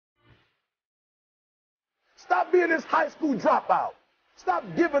Stop being this high school dropout. Stop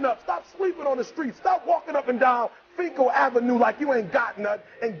giving up. Stop sleeping on the street. Stop walking up and down Finkel Avenue like you ain't got nothing,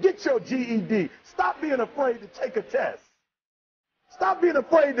 and get your GED. Stop being afraid to take a test. Stop being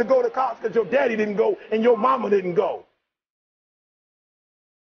afraid to go to college because your daddy didn't go and your mama didn't go.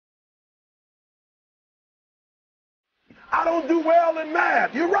 I don't do well in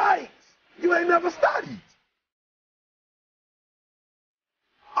math. You're right. You ain't never studied.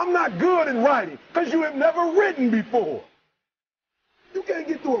 I'm not good in writing because you have never written before. You can't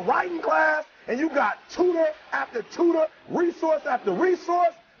get through a writing class and you got tutor after tutor, resource after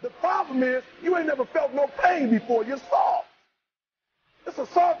resource. The problem is you ain't never felt no pain before. You're soft. It's a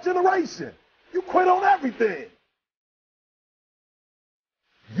soft generation. You quit on everything.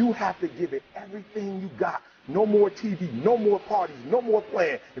 You have to give it everything you got. No more TV, no more parties, no more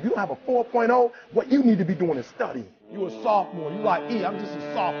playing. If you don't have a 4.0, what you need to be doing is studying. You're a sophomore. You're like, I'm just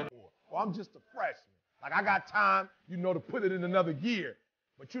a sophomore. Or I'm just a freshman. Like, I got time, to put it in another year.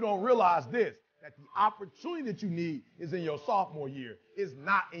 But you don't realize this, that the opportunity that you need is in your sophomore year. It's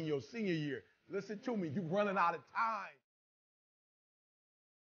not in your senior year. Listen to me. You're running out of time.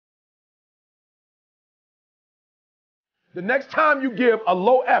 The next time you give a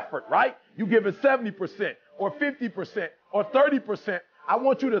low effort, right? You give it 70% or 50% or 30%. I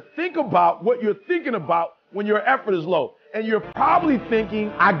want you to think about what you're thinking about when your effort is low. And you're probably thinking,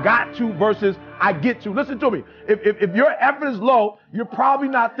 I got to versus I get to. Listen to me. If your effort is low, you're probably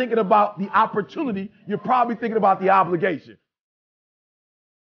not thinking about the opportunity. You're probably thinking about the obligation.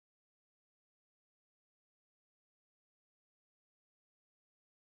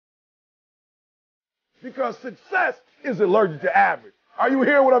 Because success is allergic to average. Are you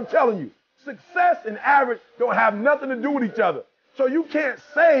hearing what I'm telling you? Success and average don't have nothing to do with each other. So you can't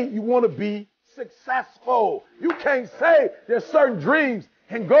say you want to be successful. You can't say there's certain dreams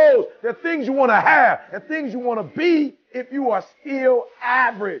and goals. There are things you want to have and things you want to be if you are still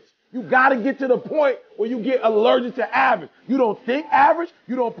average. You got to get to the point where you get allergic to average. You don't think average.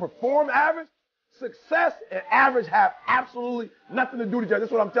 You don't perform average. Success and average have absolutely nothing to do with each other.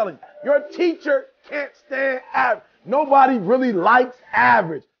 That's what I'm telling you. Your teacher can't stand average. Nobody really likes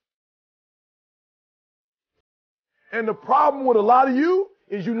average. And the problem with a lot of you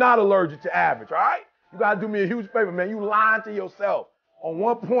is you're not allergic to average, all right? You got to do me a huge favor, man. You lying to yourself. On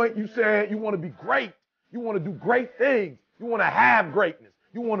one point, you said you want to be great. You want to do great things. You want to have greatness.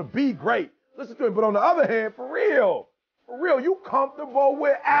 You want to be great. Listen to me. But on the other hand, for real, you comfortable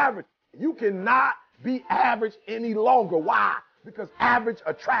with average. You cannot be average any longer. Why? Because average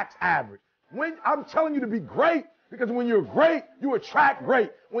attracts average. When I'm telling you to be great, because when you're great, you attract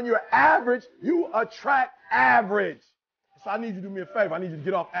great. When you're average, you attract average. So I need you to do me a favor. I need you to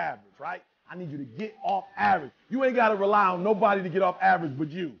get off average, right? I need you to get off average. You ain't got to rely on nobody to get off average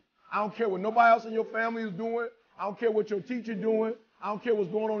but you. I don't care what nobody else in your family is doing. I don't care what your teacher doing. I don't care what's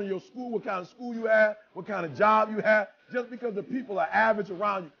going on in your school, what kind of school you have, what kind of job you have. Just because the people are average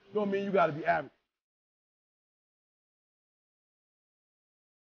around you don't mean you got to be average.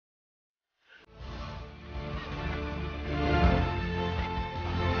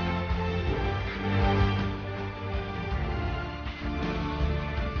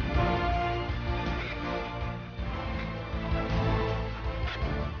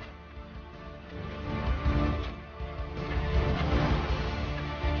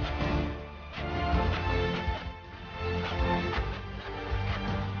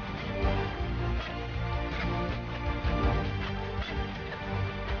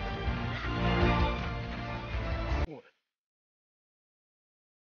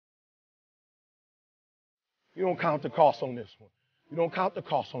 You don't count the cost on this one. You don't count the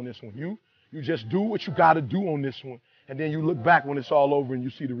cost on this one. You just do what you got to do on this one, and then you look back when it's all over and you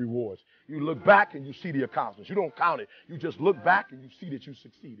see the rewards. You look back and you see the accomplishments. You don't count it. You just look back and you see that you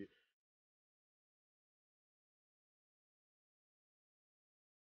succeeded.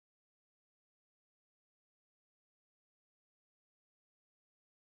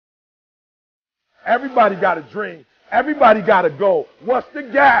 Everybody got a dream. Everybody got a goal. What's the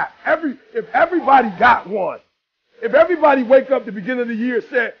gap? If everybody got one, if everybody wake up at the beginning of the year and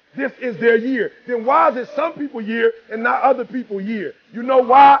said this is their year, then why is it some people's year and not other people's year? You know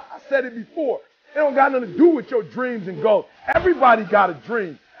why? I said it before. It don't got nothing to do with your dreams and goals. Everybody got a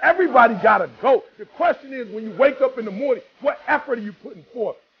dream. Everybody got a goal. The question is, when you wake up in the morning, what effort are you putting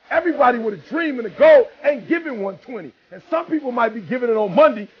forth? Everybody with a dream and a goal ain't giving 120. And some people might be giving it on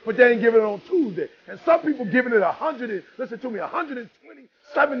Monday, but they ain't giving it on Tuesday. And some people giving it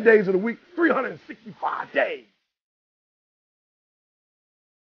 127 days of the week, 365 days.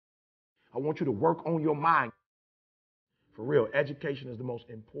 I want you to work on your mind. For real, education is the most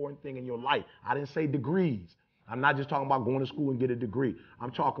important thing in your life. I didn't say degrees. I'm not just talking about going to school and get a degree.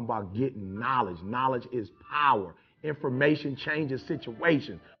 I'm talking about getting knowledge. Knowledge is power. Information changes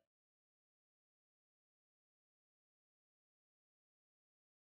situations.